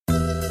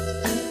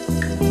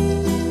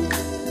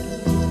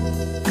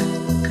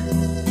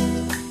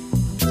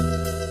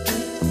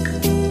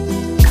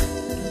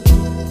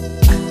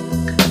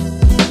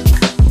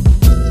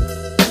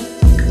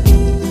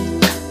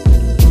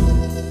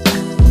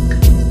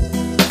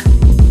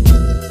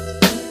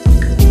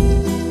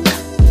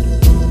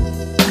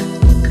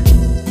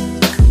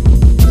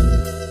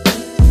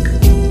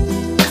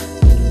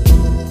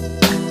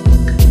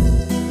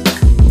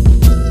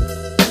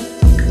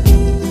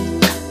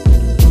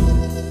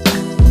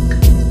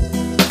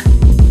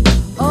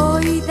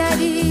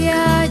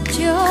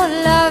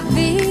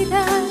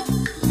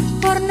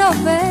no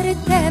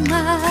verte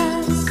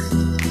más.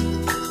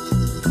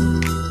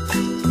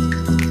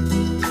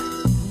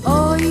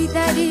 Hoy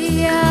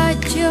daría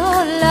yo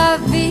la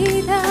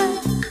vida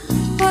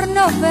por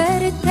no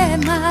verte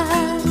más.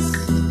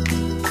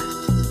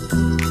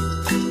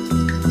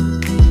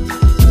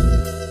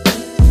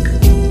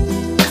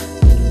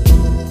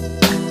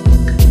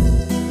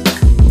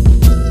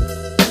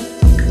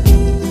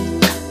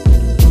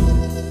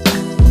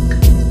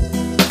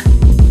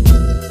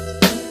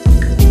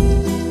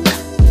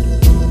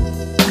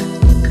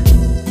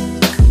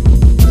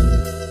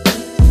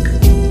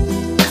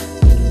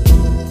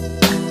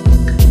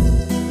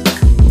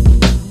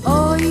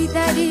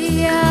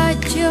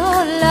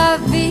 La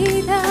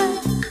vida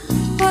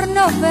por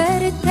no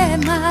verte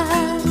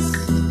más.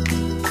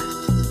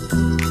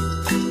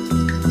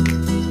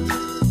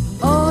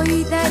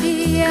 Hoy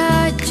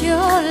daría yo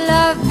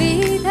la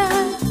vida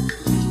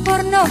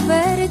por no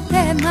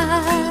verte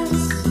más.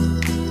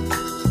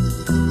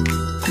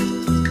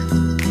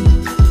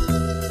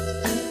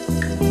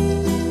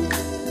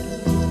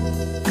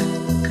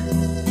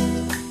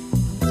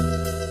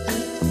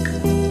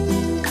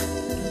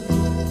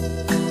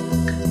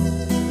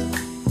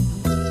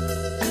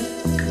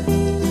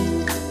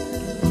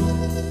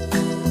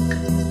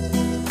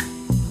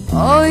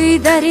 Hoy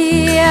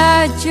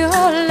daría yo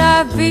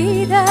la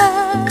vida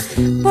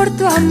por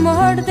tu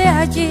amor de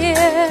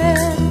ayer.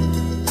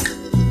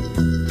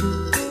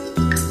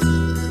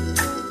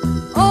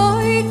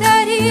 Hoy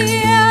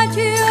daría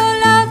yo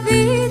la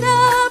vida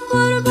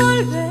por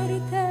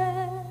volverte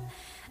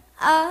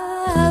a